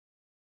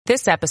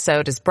This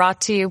episode is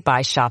brought to you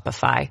by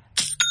Shopify.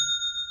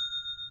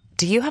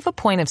 Do you have a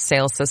point of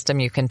sale system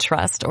you can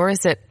trust, or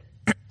is it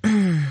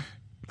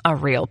a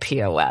real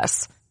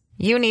POS?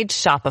 You need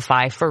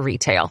Shopify for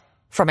retail.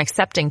 From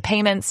accepting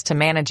payments to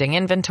managing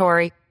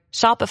inventory,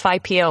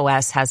 Shopify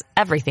POS has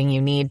everything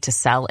you need to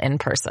sell in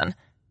person.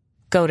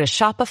 Go to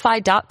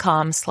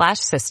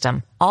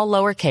shopify.com/system, all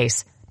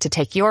lowercase, to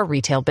take your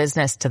retail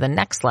business to the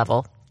next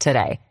level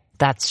today.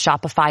 That's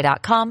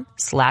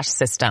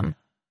shopify.com/system.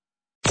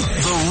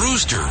 The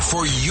Rooster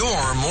for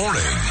your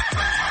morning.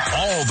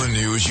 All the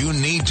news you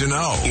need to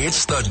know.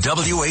 It's the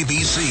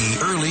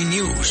WABC Early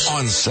News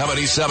on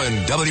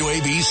 77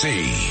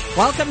 WABC.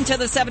 Welcome to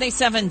the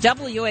 77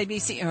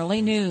 WABC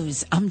Early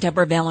News. I'm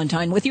Deborah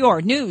Valentine with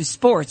your news,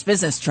 sports,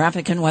 business,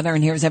 traffic, and weather.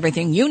 And here's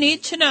everything you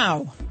need to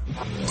know.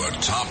 The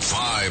top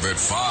 5 at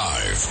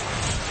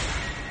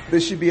 5.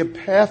 There should be a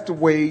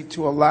pathway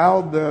to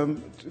allow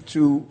them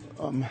to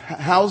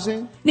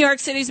housing. New York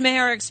City's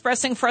mayor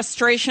expressing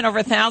frustration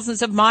over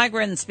thousands of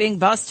migrants being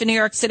bused to New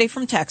York City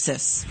from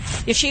Texas.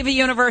 Yeshiva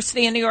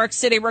University in New York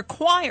City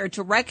required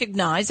to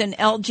recognize an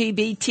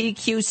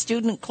LGBTQ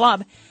student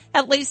club,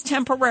 at least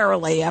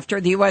temporarily, after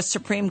the U.S.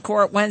 Supreme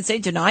Court Wednesday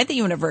denied the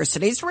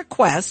university's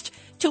request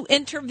to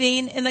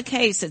intervene in the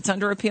case. It's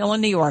under appeal in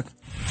New York.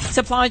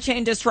 Supply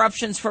chain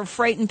disruptions for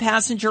freight and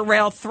passenger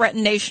rail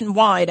threaten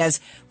nationwide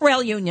as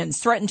rail unions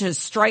threaten to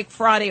strike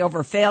Friday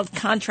over failed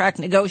contract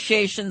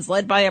negotiations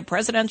led by a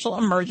presidential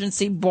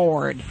emergency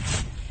board.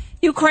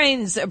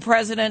 Ukraine's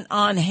president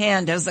on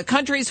hand as the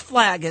country's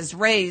flag is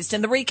raised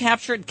in the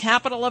recaptured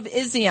capital of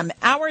Izium.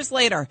 Hours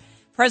later,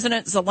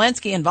 President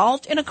Zelensky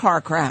involved in a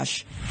car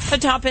crash. The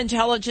top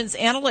intelligence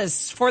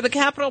analysts for the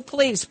Capitol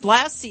Police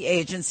blast the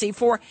agency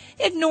for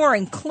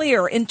ignoring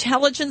clear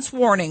intelligence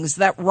warnings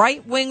that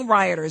right-wing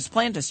rioters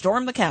plan to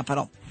storm the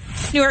Capitol.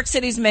 New York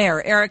City's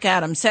mayor, Eric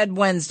Adams, said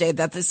Wednesday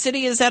that the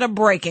city is at a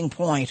breaking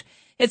point.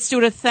 It's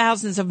due to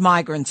thousands of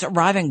migrants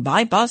arriving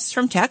by bus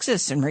from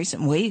Texas in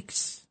recent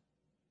weeks.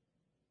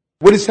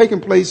 What is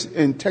taking place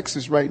in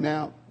Texas right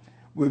now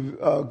with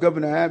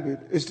Governor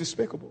Abbott is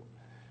despicable.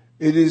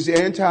 It is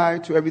anti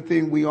to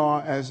everything we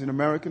are as an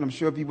American. I'm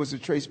sure if he was to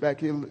trace back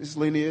his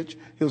lineage,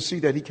 he'll see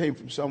that he came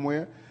from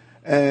somewhere.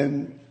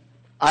 And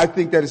I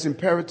think that it's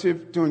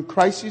imperative during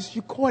crisis,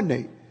 you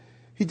coordinate.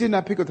 He did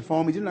not pick up the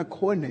phone. He did not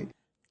coordinate.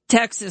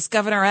 Texas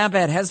Governor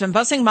Abbott has been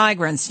busing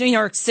migrants to New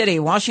York City,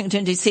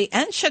 Washington, D.C.,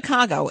 and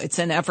Chicago. It's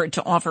an effort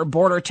to offer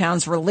border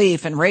towns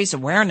relief and raise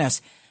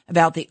awareness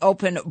about the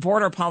open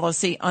border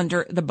policy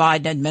under the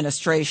Biden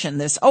administration.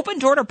 This open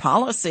border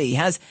policy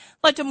has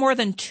led to more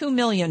than 2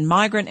 million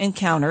migrant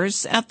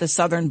encounters at the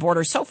southern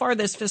border so far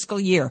this fiscal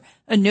year,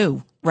 a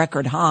new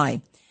record high.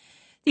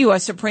 The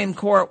U.S. Supreme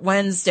Court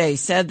Wednesday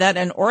said that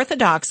an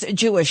Orthodox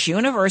Jewish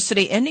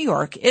university in New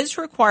York is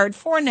required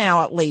for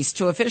now at least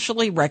to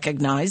officially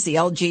recognize the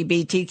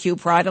LGBTQ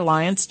Pride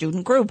Alliance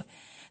student group.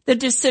 The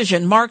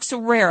decision marks a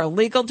rare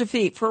legal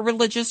defeat for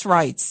religious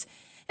rights.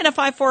 In a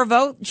 5-4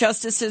 vote,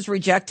 justices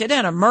rejected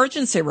an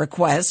emergency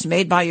request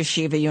made by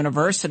Yeshiva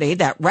University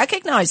that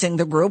recognizing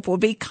the group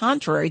would be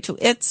contrary to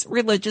its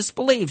religious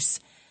beliefs.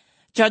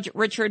 Judge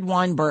Richard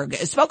Weinberg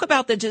spoke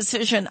about the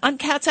decision on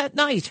Cats at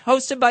Night,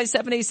 hosted by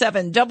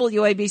 77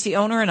 WABC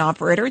owner and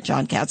operator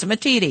John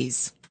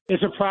Catsimatidis.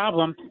 It's a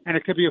problem, and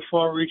it could be a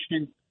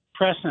far-reaching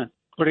precedent.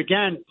 But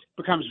again, it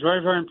becomes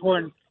very, very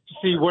important to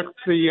see what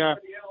the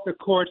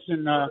courts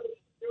in the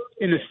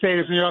state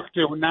of New York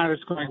do now that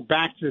it's going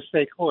back to the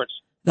state courts.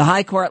 The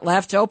High Court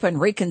left open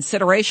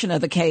reconsideration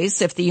of the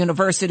case if the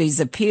university's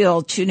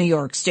appeal to New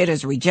York State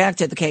is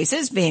rejected. The case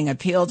is being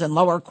appealed in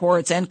lower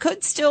courts and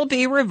could still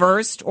be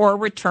reversed or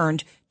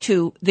returned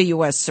to the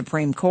U.S.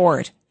 Supreme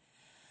Court.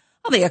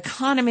 Well, the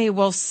economy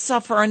will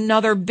suffer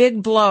another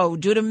big blow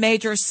due to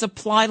major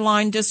supply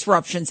line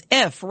disruptions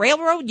if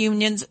railroad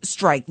unions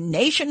strike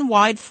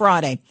nationwide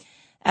Friday,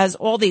 as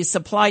all these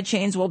supply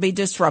chains will be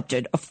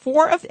disrupted.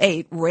 4 of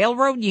 8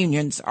 railroad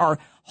unions are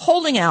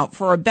holding out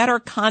for a better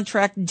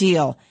contract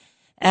deal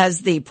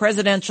as the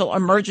Presidential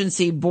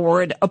Emergency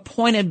Board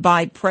appointed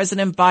by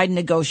President Biden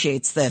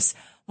negotiates this.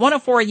 One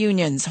of 4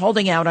 unions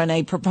holding out on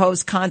a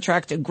proposed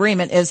contract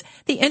agreement is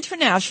the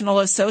International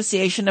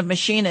Association of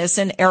Machinists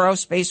and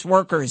Aerospace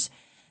Workers.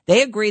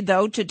 They agreed,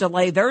 though, to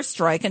delay their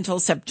strike until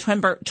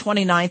September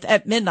 29th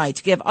at midnight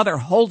to give other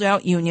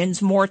holdout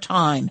unions more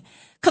time.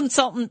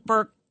 Consultant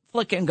Bert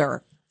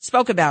Flickinger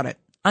spoke about it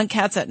on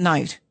Cats at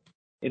Night.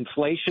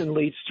 Inflation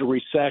leads to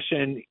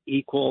recession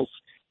equals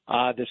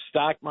the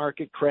stock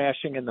market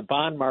crashing and the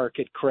bond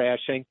market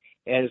crashing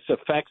as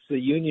affects the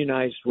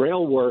unionized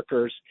rail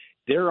workers.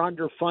 Their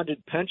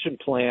underfunded pension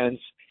plans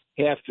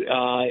have to,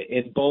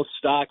 in both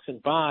stocks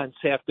and bonds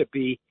have to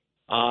be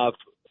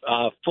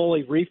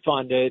fully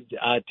refunded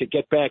to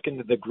get back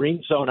into the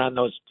green zone on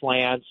those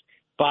plans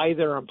by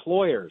their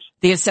employers.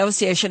 The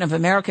Association of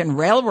American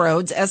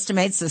Railroads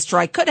estimates the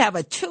strike could have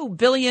a $2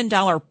 billion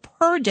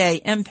per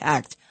day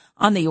impact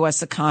on the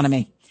U.S.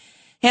 economy.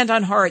 Hand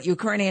on heart,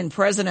 Ukrainian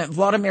President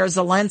Volodymyr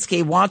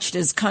Zelensky watched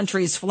his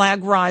country's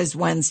flag rise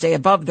Wednesday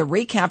above the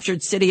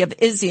recaptured city of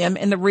Izium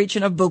in the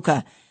region of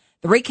Bucha.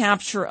 The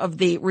recapture of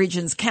the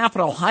region's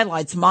capital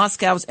highlights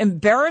Moscow's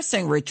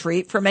embarrassing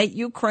retreat from a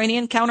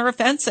Ukrainian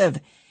counteroffensive.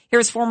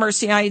 Here's former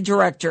CIA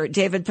Director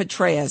David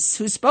Petraeus,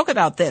 who spoke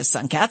about this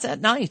on Cats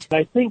at Night.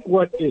 I think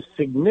what is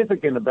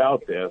significant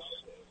about this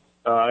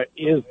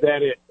is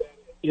that it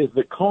is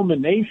the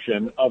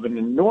culmination of an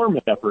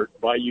enormous effort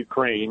by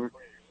Ukraine,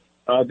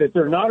 that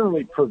they're not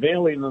only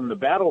prevailing on the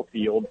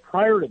battlefield,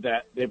 prior to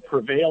that, they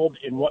prevailed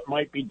in what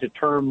might be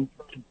termed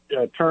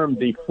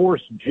the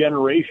fourth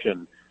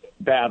generation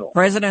battle.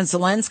 President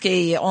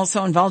Zelensky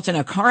also involved in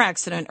a car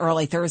accident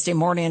early Thursday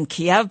morning in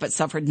Kiev, but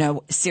suffered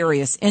no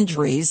serious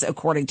injuries,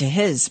 according to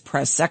his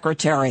press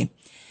secretary.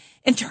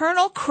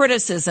 Internal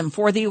criticism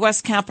for the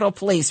U.S. Capitol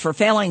Police for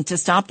failing to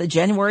stop the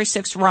January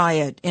 6th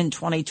riot in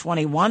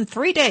 2021,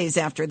 3 days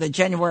after the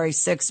January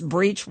 6th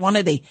breach. One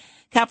of the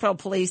Capitol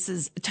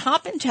Police's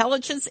top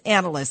intelligence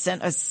analysts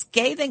sent a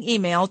scathing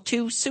email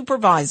to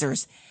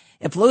supervisors.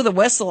 It blew the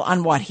whistle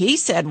on what he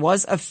said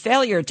was a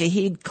failure to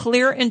heed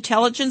clear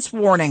intelligence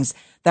warnings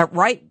that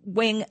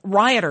right-wing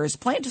rioters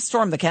plan to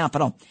storm the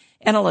Capitol.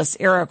 Analyst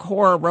Eric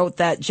Hoare wrote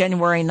that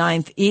January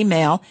 9th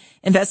email.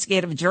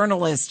 Investigative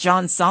journalist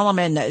John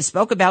Solomon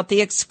spoke about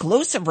the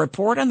exclusive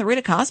report on The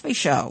Rita Cosby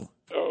Show.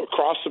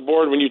 Across the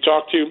board, when you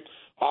talk to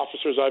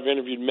officers, I've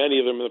interviewed many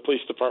of them in the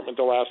police department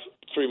the last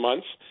 3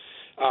 months,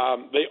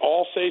 they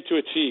all say to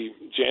a T,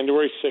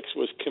 January 6th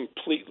was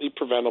completely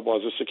preventable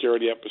as a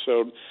security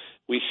episode.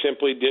 We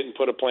simply didn't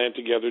put a plan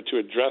together to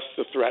address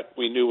the threat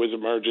we knew was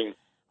emerging.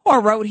 Or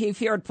wrote he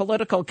feared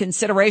political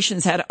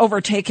considerations had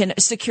overtaken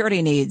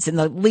security needs in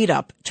the lead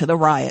up to the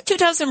riot.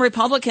 24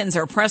 Republicans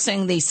are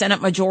pressing the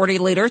Senate Majority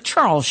Leader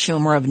Charles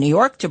Schumer of New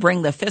York to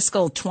bring the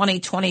fiscal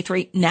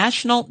 2023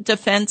 National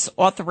Defense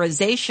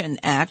Authorization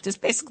Act, is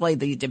basically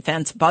the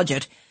defense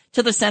budget,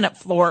 to the Senate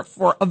floor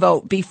for a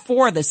vote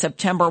before the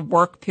September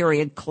work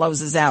period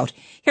closes out.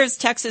 Here's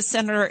Texas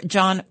Senator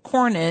John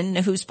Cornyn,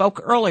 who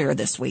spoke earlier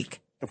this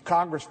week. If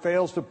Congress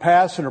fails to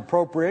pass an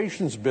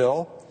appropriations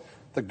bill,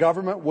 the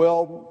government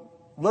will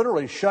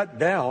literally shut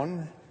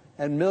down,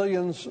 and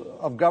millions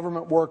of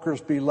government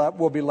workers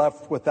will be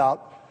left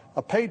without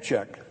a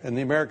paycheck, and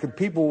the American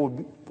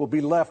people will be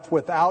left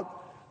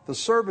without the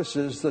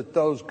services that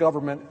those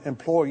government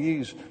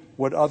employees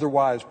would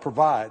otherwise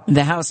provide.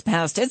 The House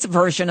passed its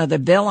version of the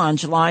bill on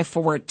July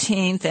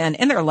 14th, and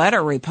in their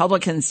letter,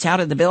 Republicans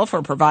touted the bill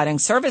for providing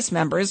service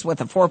members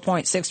with a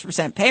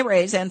 4.6% pay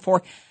raise and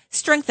for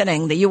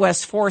strengthening the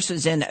U.S.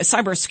 forces in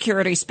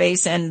cybersecurity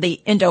space and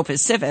the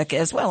Indo-Pacific,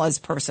 as well as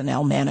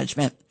personnel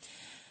management.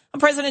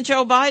 President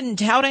Joe Biden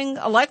touting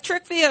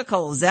electric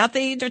vehicles at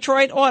the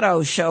Detroit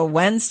Auto Show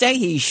Wednesday.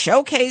 He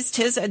showcased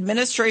his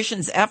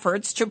administration's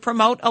efforts to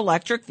promote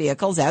electric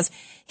vehicles as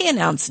he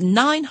announced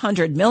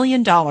 $900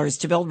 million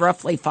to build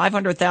roughly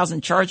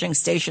 500,000 charging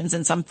stations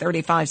in some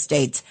 35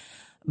 states.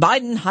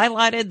 Biden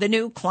highlighted the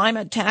new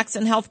climate tax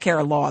and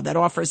healthcare law that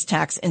offers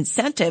tax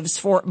incentives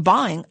for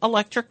buying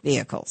electric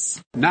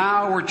vehicles.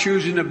 Now we're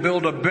choosing to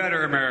build a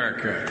better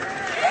America.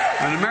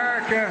 An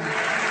America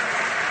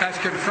that's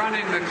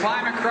confronting the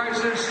climate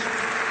crisis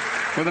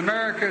with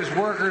America's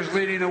workers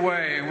leading the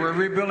way. We're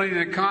rebuilding an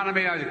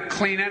economy, a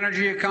clean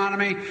energy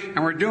economy,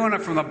 and we're doing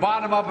it from the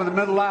bottom up and the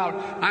middle out.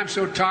 I'm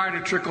so tired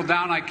of trickle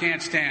down, I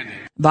can't stand it.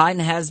 Biden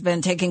has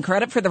been taking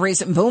credit for the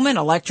recent boom in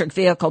electric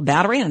vehicle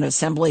battery and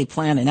assembly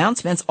plan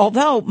announcements,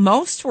 although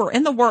most were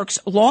in the works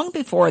long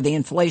before the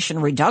Inflation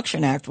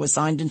Reduction Act was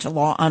signed into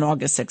law on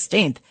August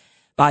 16th.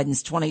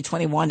 Biden's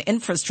 2021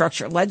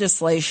 infrastructure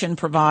legislation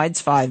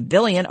provides $5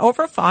 billion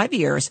over 5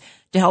 years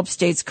to help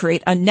states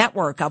create a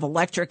network of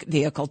electric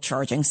vehicle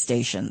charging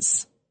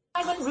stations.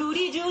 When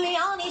Rudy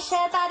Giuliani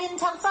shared that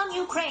intel from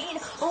Ukraine,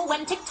 or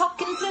when TikTok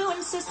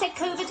influencers say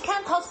COVID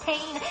can cause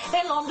pain,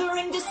 they're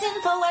laundering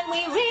disinfo and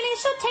we really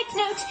should take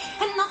note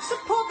and not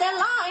support their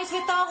lies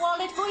with our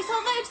wallet, voice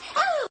or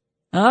vote.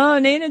 Oh,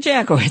 Nina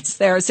Jankowicz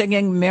there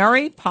singing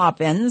Mary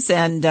Poppins,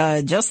 and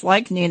just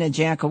like Nina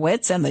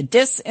Jankowicz and the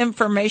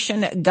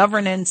Disinformation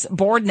Governance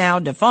Board now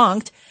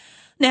defunct,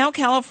 now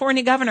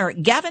California Governor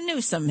Gavin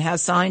Newsom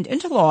has signed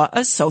into law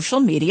a social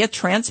media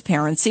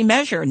transparency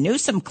measure.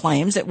 Newsom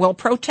claims it will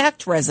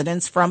protect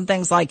residents from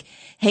things like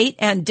hate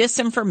and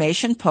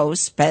disinformation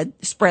posts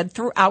spread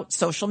throughout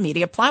social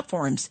media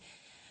platforms.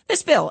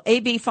 This bill,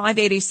 AB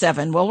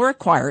 587, will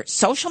require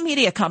social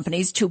media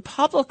companies to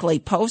publicly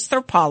post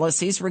their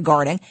policies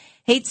regarding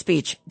hate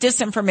speech,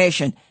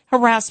 disinformation,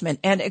 harassment,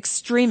 and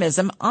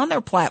extremism on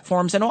their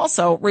platforms, and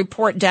also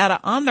report data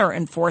on their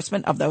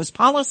enforcement of those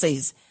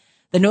policies.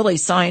 The newly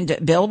signed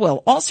bill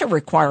will also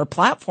require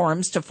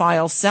platforms to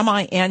file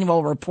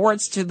semi-annual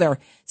reports to their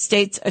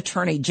state's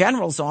attorney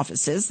general's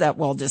offices that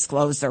will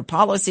disclose their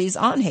policies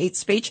on hate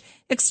speech,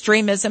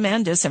 extremism,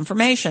 and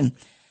disinformation.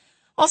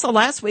 Also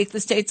last week, the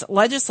state's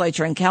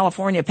legislature in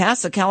California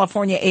passed the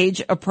California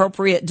Age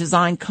Appropriate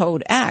Design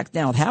Code Act.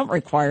 Now, that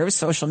requires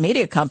social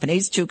media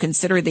companies to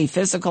consider the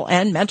physical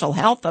and mental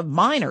health of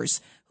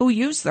minors who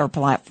use their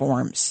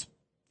platforms.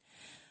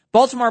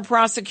 Baltimore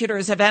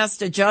prosecutors have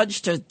asked a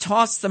judge to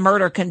toss the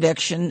murder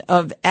conviction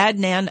of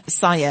Adnan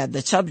Syed,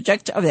 the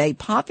subject of a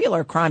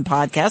popular crime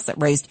podcast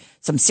that raised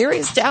some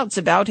serious doubts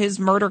about his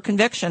murder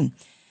conviction.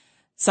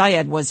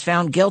 Syed was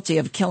found guilty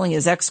of killing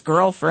his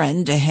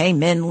ex-girlfriend, Hae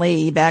Min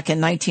Lee, back in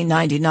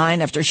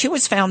 1999 after she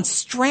was found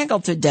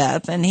strangled to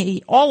death, and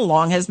he all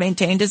along has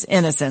maintained his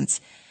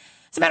innocence.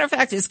 As a matter of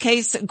fact, his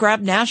case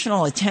grabbed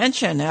national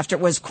attention after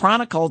it was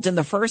chronicled in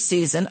the first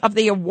season of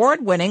the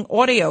award-winning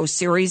audio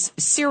series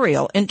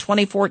Serial in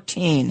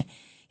 2014.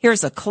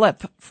 Here's a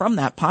clip from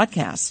that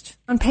podcast.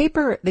 On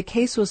paper, the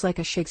case was like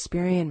a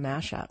Shakespearean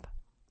mashup.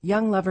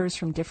 Young lovers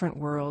from different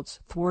worlds,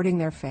 thwarting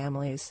their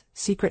families,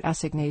 secret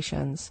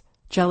assignations,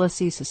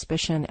 jealousy,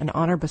 suspicion, and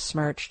honor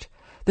besmirched.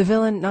 The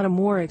villain, not a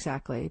Moor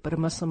exactly, but a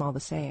Muslim all the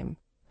same.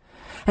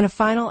 And a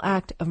final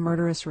act of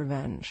murderous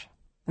revenge.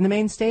 And the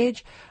main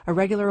stage, a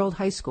regular old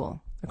high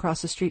school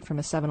across the street from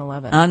a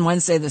 7-Eleven. On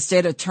Wednesday, the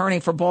state attorney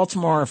for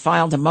Baltimore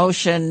filed a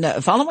motion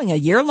following a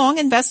year-long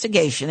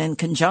investigation in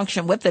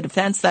conjunction with the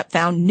defense that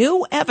found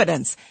new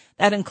evidence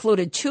that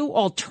included 2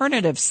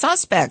 alternative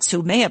suspects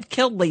who may have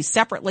killed Lee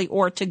separately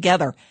or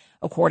together,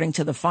 according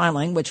to the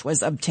filing, which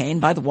was obtained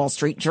by the Wall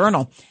Street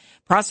Journal.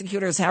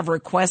 Prosecutors have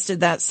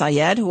requested that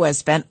Syed, who has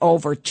spent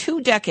over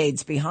 2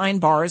 decades behind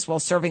bars while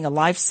serving a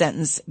life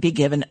sentence, be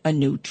given a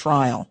new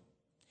trial.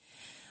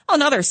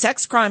 Another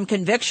sex crime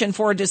conviction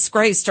for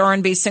disgraced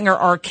R&B singer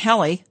R.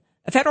 Kelly.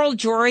 A federal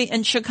jury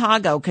in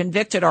Chicago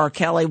convicted R.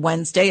 Kelly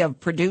Wednesday of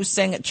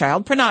producing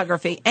child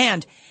pornography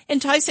and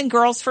enticing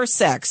girls for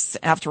sex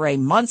after a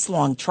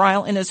months-long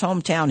trial in his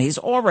hometown. He's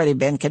already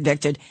been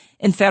convicted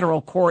in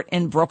federal court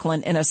in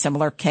Brooklyn in a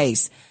similar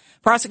case.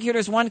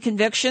 Prosecutors won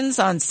convictions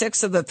on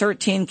 6 of the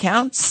 13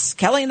 counts.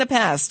 Kelly in the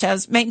past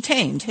has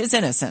maintained his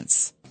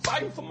innocence.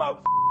 Fighting for my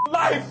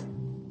life.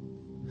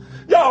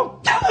 Y'all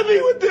killing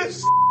me with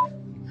this.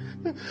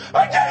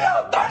 I gave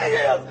y'all 30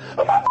 years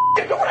of my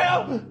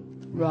career.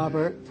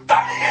 Robert.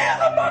 30 years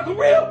of my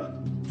career.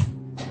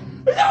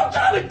 And y'all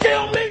trying to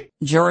kill me.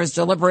 Jurors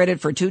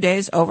deliberated for 2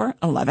 days over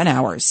 11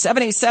 hours.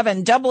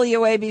 77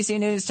 WABC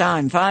News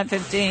Time,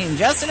 5:15.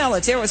 Justin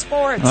Ellis here with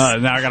sports.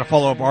 Now I got to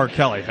follow up R.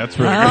 Kelly. That's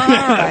really all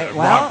right.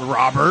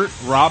 Well,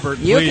 Robert,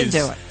 you please. can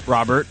do it.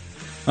 Robert.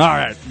 All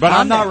right, but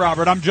I'm not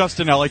Robert. I'm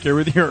Justin Ellick here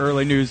with your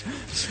early news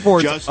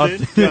sports. Justin.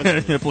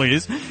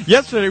 Please.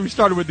 Yesterday we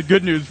started with the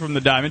good news from the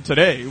Diamond.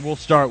 Today we'll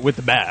start with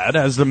the bad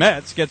as the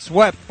Mets get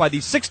swept by the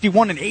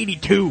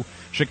 61-82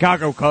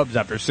 Chicago Cubs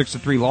after a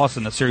 6-3 loss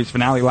in the series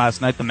finale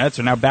last night. The Mets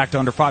are now back to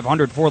under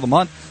 500 for the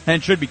month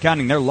and should be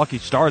counting their lucky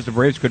stars. The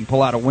Braves couldn't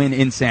pull out a win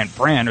in San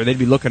Fran, or they'd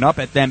be looking up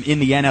at them in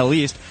the NL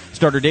East.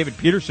 Starter David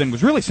Peterson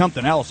was really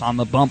something else on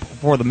the bump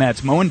for the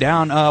Mets, mowing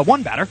down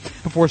one batter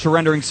before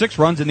surrendering 6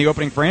 runs in the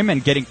opening frame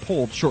and getting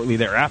pulled shortly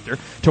thereafter.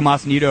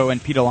 Tomas Nido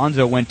and Pete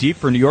Alonso went deep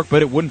for New York,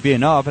 but it wouldn't be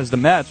enough as the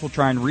Mets will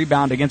try and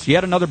rebound against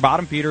yet another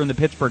bottom feeder in the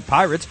Pittsburgh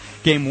Pirates.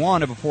 Game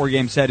 1 of a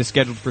 4-game set is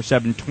scheduled for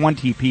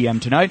 7:20 p.m.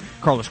 tonight.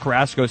 Carlos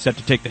Carrasco set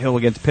to take the hill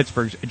against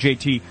Pittsburgh's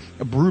JT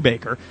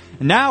Brubaker.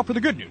 And now for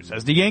the good news,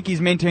 as the Yankees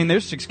maintain their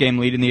 6-game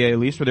lead in the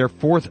AL East with their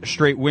 4th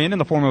straight win in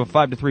the form of a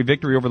 5-3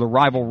 victory over the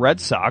rival Red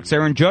Sox.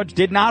 Aaron Judge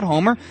did not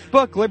homer,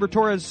 but Gleyber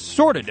Torres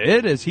sorta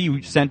did as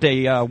he sent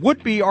a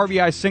would-be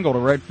RBI single to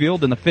right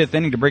field in the 5th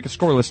inning to break a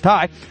scoreless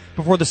tie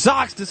before the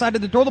Sox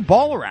decided to throw the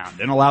ball around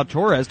and allowed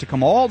Torres to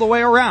come all the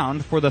way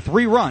around for the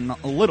 3-run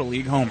Little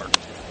League homer.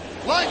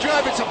 Line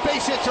drive, it's a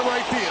base hit to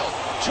right field.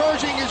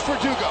 Charging is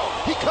Verdugo.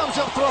 He comes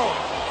up throwing.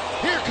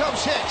 Here comes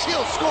Hicks.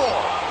 He'll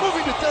score.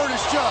 Moving to third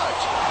is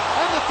Judge.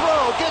 And the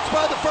throw gets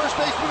by the first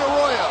baseman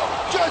Arroyo.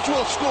 Judge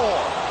will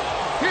score.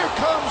 Here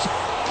comes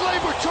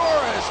Gleyber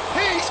Torres.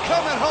 He's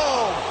coming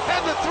home.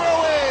 And the throw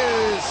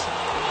is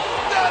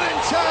not in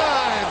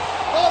time.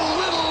 A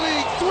Little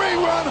League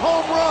 3-run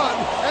home run.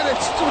 And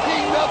it's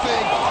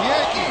 3-0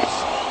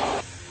 Yankees.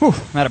 Whew,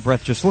 I'm out of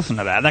breath just listen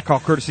to that. That call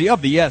courtesy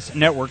of the Yes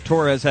Network.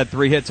 Torres had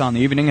 3 hits on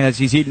the evening as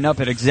he's heating up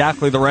at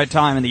exactly the right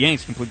time, and the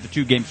Yanks complete the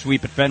 2-game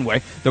sweep at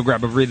Fenway. They'll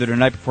grab a breather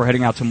tonight before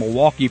heading out to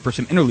Milwaukee for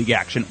some interleague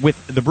action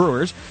with the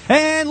Brewers.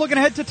 And looking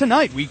ahead to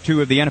tonight, week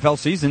 2 of the NFL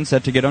season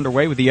set to get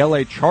underway with the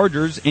LA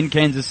Chargers in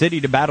Kansas City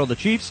to battle the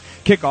Chiefs.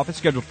 Kickoff is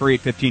scheduled for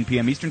 8:15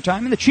 p.m. Eastern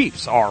Time, and the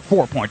Chiefs are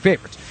 4-point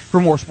favorites. For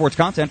more sports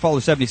content, follow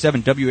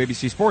 77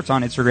 WABC Sports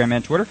on Instagram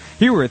and Twitter.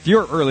 Here with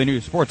your early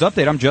news sports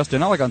update, I'm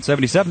Justin Ellick on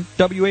 77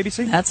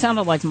 WABC. That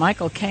sounded like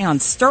Michael Kay on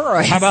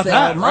steroids. How about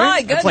that, right?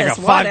 My goodness, it's like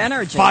a what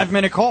energy.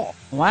 5-minute call.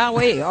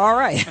 Wowee. All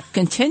right.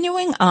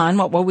 Continuing on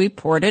what we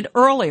reported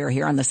earlier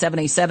here on the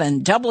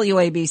 77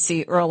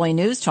 WABC Early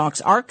News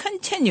Talks are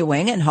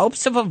continuing in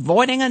hopes of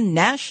avoiding a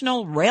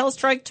national rail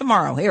strike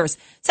tomorrow. Here's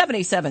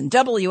 77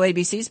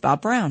 WABC's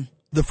Bob Brown.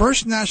 The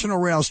first national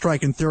rail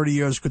strike in 30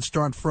 years could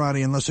start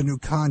Friday unless a new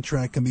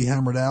contract can be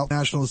hammered out.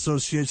 National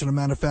Association of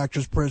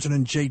Manufacturers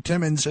President Jay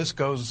Timmons. This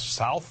goes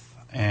south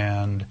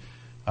and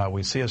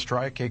we see a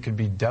strike. It could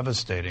be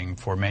devastating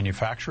for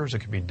manufacturers. It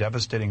could be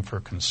devastating for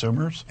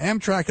consumers.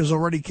 Amtrak has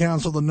already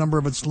canceled a number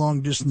of its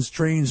long-distance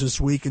trains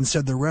this week and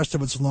said the rest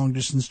of its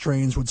long-distance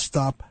trains would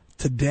stop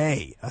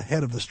today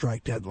ahead of the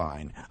strike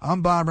deadline.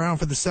 I'm Bob Brown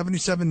for the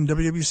 77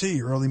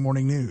 WABC Early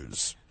Morning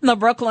News. The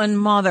Brooklyn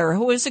mother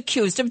who is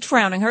accused of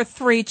drowning her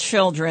 3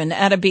 children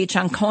at a beach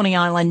on Coney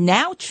Island,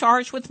 now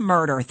charged with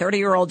murder.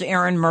 30-year-old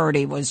Erin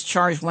Murdy was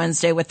charged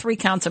Wednesday with 3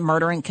 counts of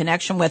murder in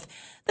connection with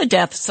the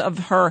deaths of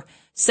her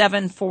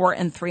 7, 4,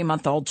 and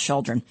 3-month-old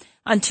children.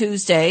 On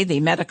Tuesday,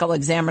 the medical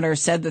examiner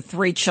said the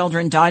 3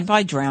 children died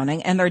by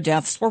drowning and their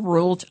deaths were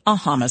ruled a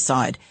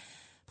homicide.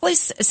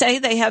 Police say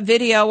they have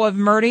video of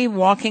Murdy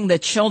walking the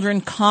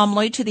children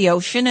calmly to the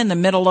ocean in the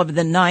middle of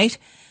the night.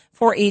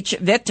 For each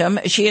victim,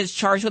 she is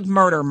charged with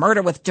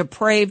murder with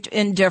depraved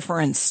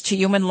indifference to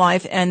human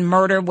life, and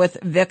murder with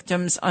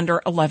victims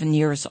under 11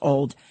 years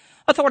old.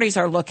 Authorities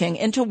are looking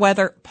into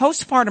whether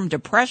postpartum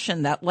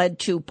depression that led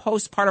to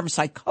postpartum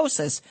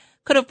psychosis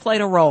could have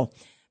played a role.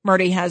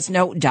 Murdy has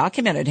no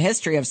documented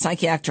history of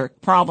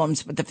psychiatric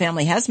problems, but the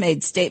family has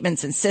made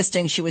statements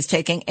insisting she was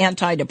taking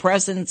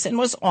antidepressants and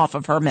was off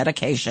of her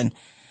medication.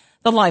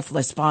 The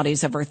lifeless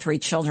bodies of her 3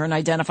 children,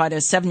 identified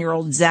as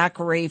 7-year-old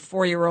Zachary,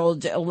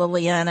 4-year-old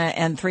Liliana,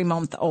 and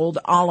 3-month-old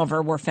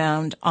Oliver, were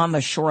found on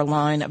the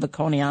shoreline of a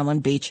Coney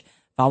Island beach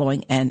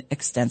following an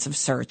extensive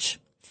search.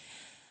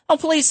 Well,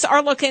 police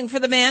are looking for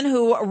the man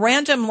who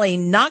randomly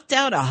knocked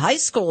out a high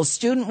school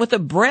student with a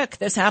brick.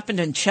 This happened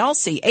in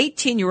Chelsea.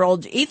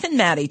 18-year-old Ethan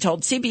Maddie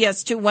told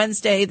CBS 2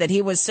 Wednesday that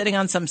he was sitting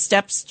on some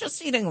steps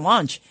just eating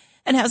lunch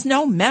and has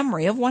no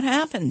memory of what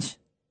happened.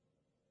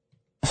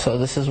 So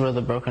this is where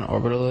the broken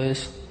orbital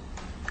is,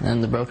 and then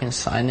the broken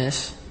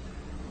sinus,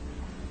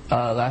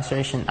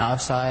 laceration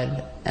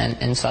outside and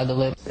inside the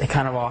lip. It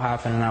kind of all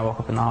happened, and I woke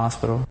up in the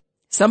hospital.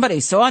 Somebody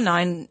saw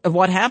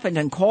what happened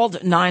and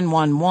called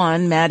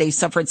 911. Maddie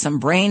suffered some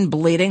brain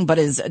bleeding, but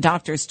his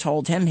doctors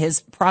told him his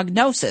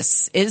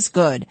prognosis is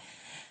good.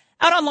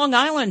 Out on Long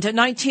Island, a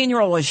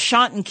 19-year-old was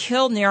shot and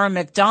killed near a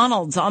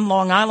McDonald's on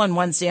Long Island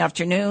Wednesday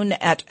afternoon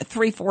at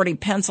 340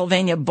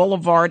 Pennsylvania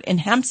Boulevard in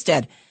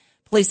Hempstead.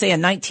 Police say a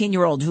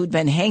 19-year-old who'd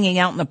been hanging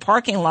out in the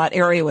parking lot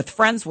area with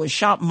friends was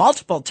shot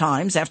multiple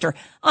times after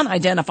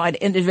unidentified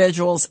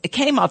individuals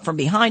came up from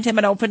behind him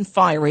and opened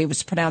fire. He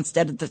was pronounced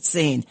dead at the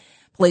scene.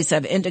 Police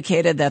have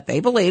indicated that they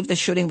believe the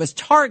shooting was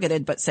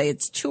targeted, but say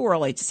it's too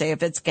early to say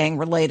if it's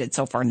gang-related.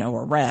 So far, no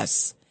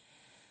arrests.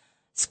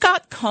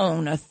 Scott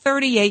Cohn, a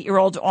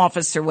 38-year-old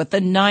officer with the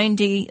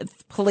 90th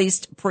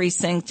Police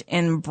Precinct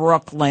in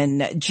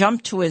Brooklyn,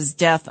 jumped to his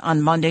death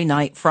on Monday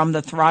night from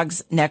the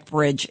Throgs Neck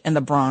Bridge in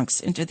the Bronx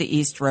into the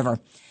East River.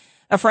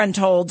 A friend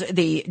told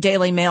the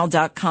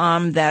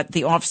DailyMail.com that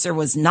the officer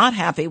was not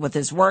happy with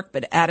his work,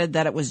 but added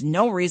that it was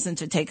no reason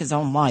to take his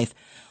own life.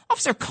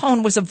 Officer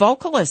Cohn was a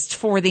vocalist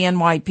for the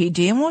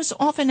NYPD and was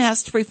often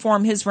asked to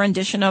perform his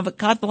rendition of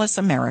God Bless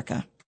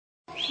America.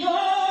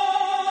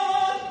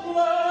 God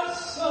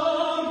bless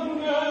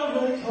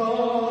America,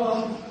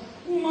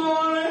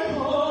 my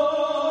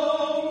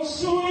home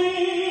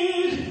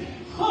sweet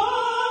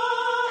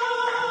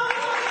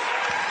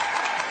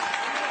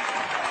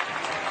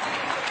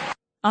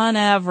On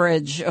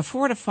average,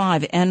 4 to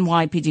 5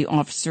 NYPD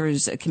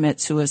officers commit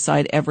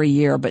suicide every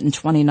year, but in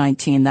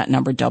 2019, that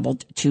number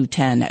doubled to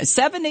 10.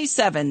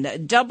 77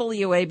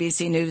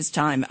 WABC News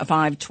Time,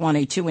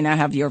 5:22. We now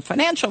have your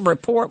financial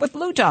report with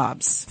Lou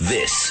Dobbs.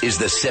 This is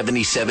the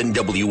 77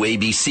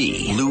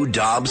 WABC Lou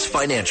Dobbs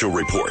Financial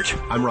Report.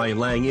 I'm Ryan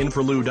Lang in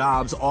for Lou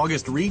Dobbs.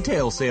 August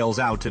retail sales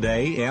out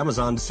today.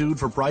 Amazon sued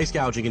for price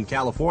gouging in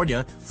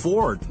California.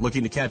 Ford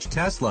looking to catch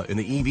Tesla in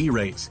the EV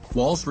race.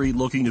 Wall Street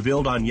looking to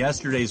build on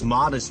yesterday's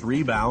modest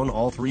rebound.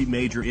 All 3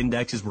 major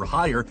indexes were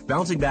higher,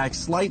 bouncing back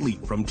slightly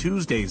from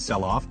Tuesday's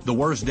sell-off, the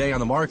worst day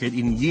on the market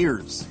in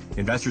years.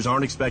 Investors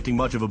aren't expecting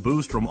much of a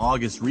boost from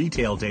August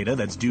retail data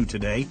that's due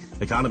today.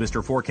 Economists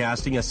are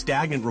forecasting a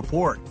stagnant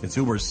report.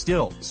 Consumers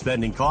still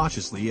spending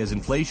cautiously as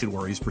inflation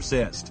worries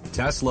persist.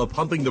 Tesla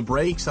pumping the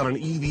brakes on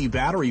an EV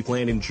battery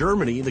plant in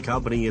Germany. The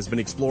company has been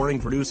exploring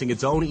producing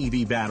its own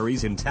EV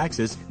batteries in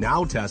Texas.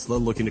 Now Tesla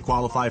looking to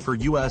qualify for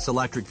U.S.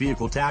 electric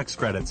vehicle tax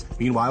credits.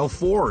 Meanwhile,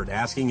 Ford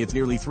asking its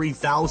nearly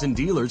 3,000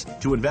 dealers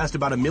to invest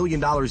about $1 million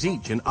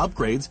each in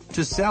upgrades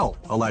to sell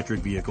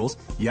electric vehicles.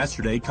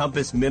 Yesterday,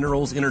 Compass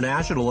Minerals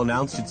International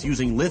announced it's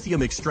using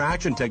lithium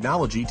extraction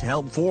technology to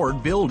help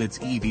Ford build its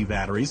EV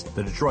batteries.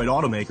 The Detroit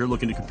automaker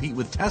looking to compete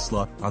with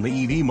Tesla on the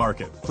EV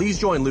market. Please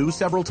join Lou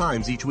several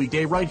times each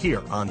weekday right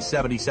here on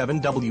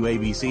 77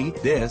 WABC.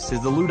 This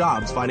is the Lou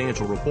Dobbs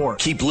Financial Report.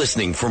 Keep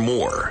listening for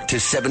more to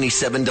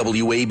 77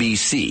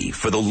 WABC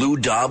for the Lou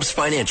Dobbs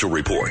Financial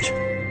Report.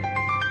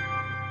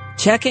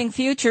 Checking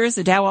futures,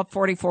 the Dow up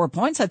 44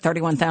 points at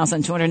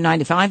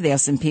 31,295. The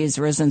S&P has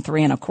risen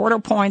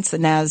 3.25 points. The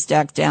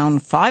Nasdaq down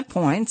 5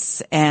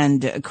 points.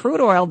 And crude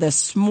oil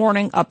this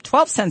morning up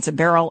 12 cents a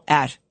barrel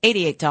at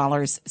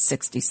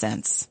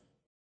 $88.60.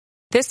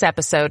 This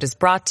episode is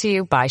brought to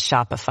you by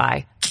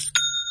Shopify.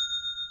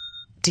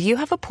 Do you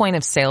have a point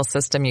of sale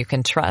system you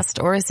can trust,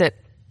 or is it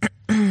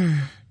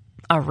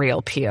a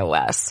real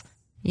POS?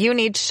 You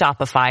need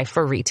Shopify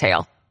for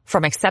retail.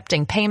 From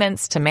accepting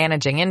payments to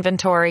managing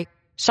inventory,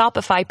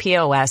 Shopify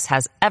POS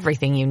has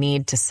everything you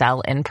need to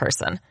sell in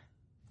person.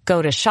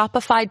 Go to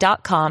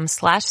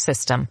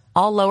shopify.com/system,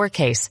 all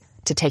lowercase,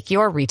 to take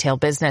your retail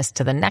business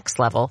to the next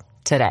level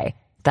today.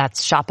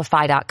 That's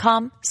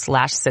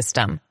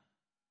shopify.com/system.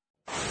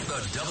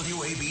 The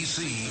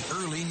WABC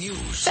Early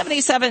News.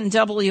 77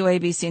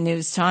 WABC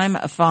News Time,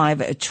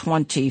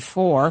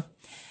 5:24.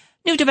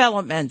 New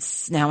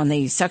developments now in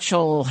the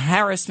sexual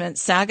harassment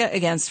saga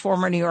against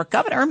former New York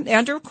Governor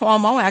Andrew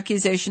Cuomo.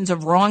 Accusations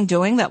of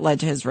wrongdoing that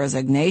led to his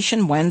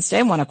resignation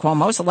Wednesday. One of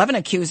Cuomo's 11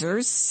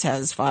 accusers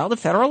has filed a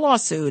federal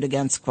lawsuit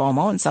against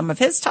Cuomo and some of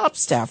his top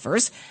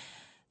staffers.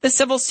 The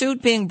civil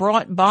suit being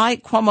brought by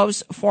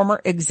Cuomo's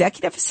former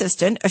executive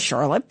assistant,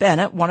 Charlotte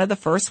Bennett, one of the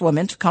first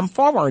women to come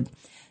forward.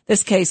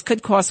 This case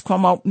could cost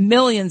Cuomo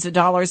millions of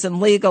dollars in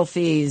legal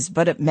fees,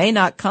 but it may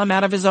not come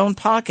out of his own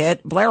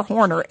pocket. Blair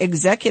Horner,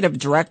 executive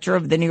director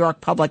of the New York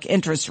Public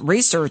Interest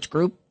Research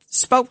Group,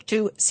 spoke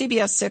to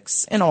CBS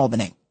 6 in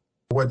Albany.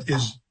 What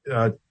is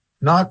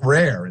not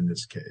rare in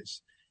this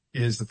case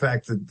is the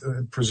fact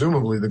that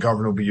presumably the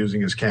governor will be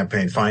using his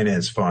campaign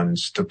finance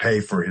funds to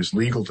pay for his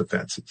legal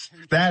defenses.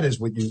 That is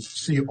what you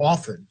see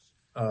often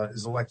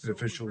is elected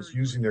officials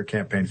using their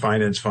campaign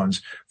finance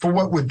funds for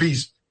what would be,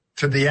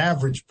 to the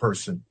average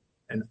person,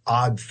 an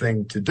odd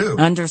thing to do.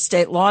 Under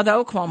state law,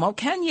 though, Cuomo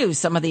can use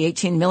some of the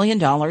 $18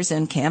 million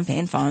in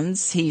campaign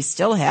funds he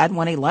still had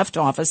when he left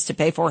office to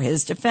pay for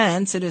his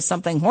defense. It is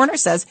something Horner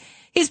says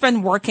he's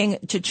been working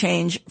to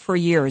change for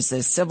years.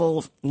 This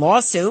civil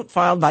lawsuit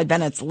filed by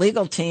Bennett's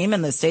legal team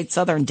in the state's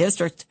Southern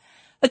District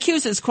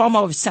accuses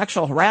Cuomo of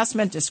sexual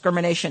harassment,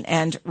 discrimination,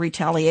 and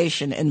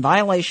retaliation in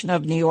violation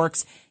of New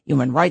York's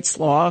human rights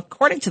law.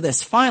 According to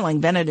this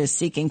filing, Bennett is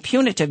seeking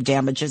punitive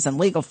damages and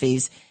legal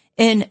fees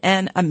in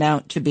an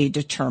amount to be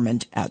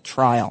determined at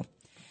trial.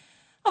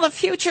 Well, the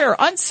future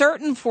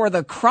uncertain for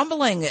the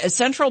crumbling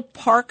Central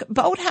Park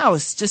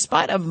Boathouse,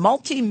 despite a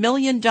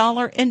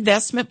multi-million-dollar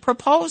investment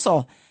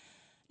proposal.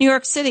 New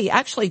York City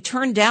actually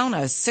turned down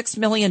a $6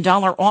 million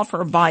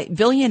offer by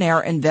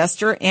billionaire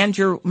investor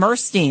Andrew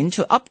Murstein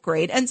to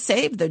upgrade and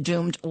save the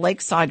doomed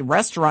lakeside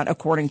restaurant,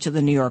 according to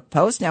the New York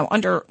Post. Now,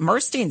 under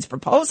Murstein's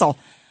proposal,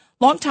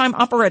 longtime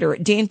operator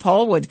Dean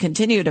Pohl would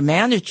continue to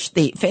manage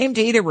the famed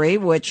eatery,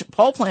 which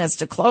Pohl plans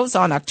to close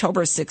on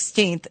October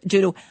 16th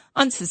due to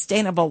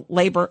unsustainable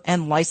labor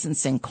and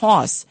licensing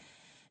costs.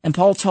 And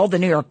Pohl told the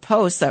New York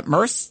Post that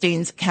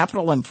Murstein's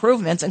capital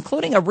improvements,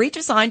 including a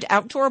redesigned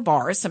outdoor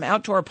bar, some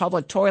outdoor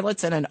public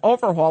toilets, and an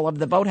overhaul of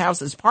the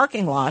boathouse's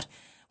parking lot,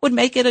 would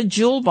make it a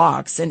jewel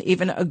box and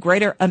even a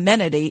greater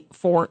amenity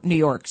for New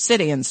York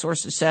City. And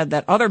sources said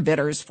that other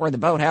bidders for the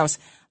boathouse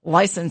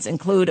license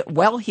include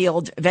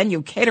well-heeled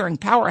venue catering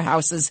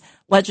powerhouses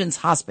Legends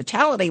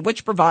Hospitality,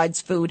 which provides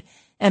food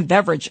and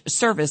beverage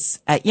service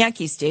at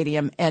Yankee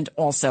Stadium and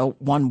also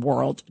One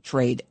World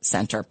Trade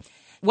Center.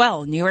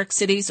 Well, New York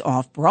City's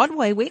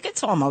Off-Broadway week,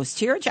 it's almost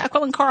here.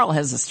 Jacqueline Carl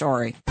has a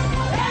story.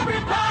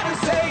 Everybody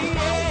say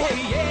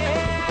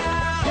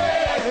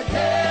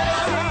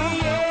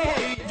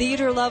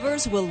Theater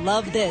lovers will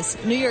love this.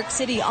 New York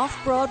City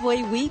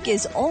Off-Broadway Week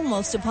is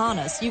almost upon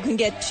us. You can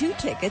get 2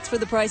 tickets for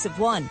the price of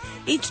 1.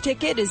 Each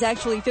ticket is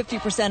actually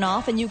 50%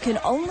 off, and you can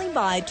only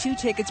buy 2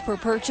 tickets per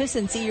purchase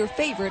and see your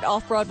favorite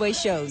off-Broadway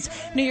shows.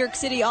 New York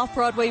City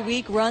Off-Broadway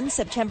Week runs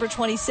September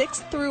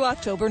 26th through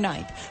October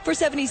 9th. For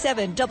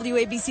 77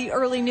 WABC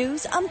Early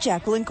News, I'm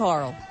Jacqueline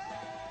Carl.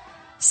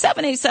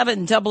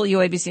 77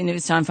 WABC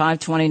News Time,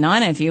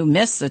 5:29. If you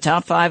missed the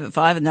top 5 at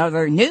 5 and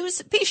other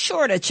news, be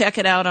sure to check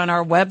it out on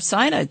our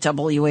website at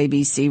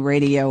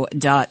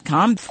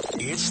WABCRadio.com.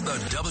 It's the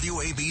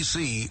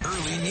WABC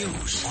Early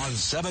News on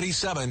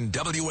 77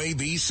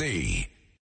 WABC.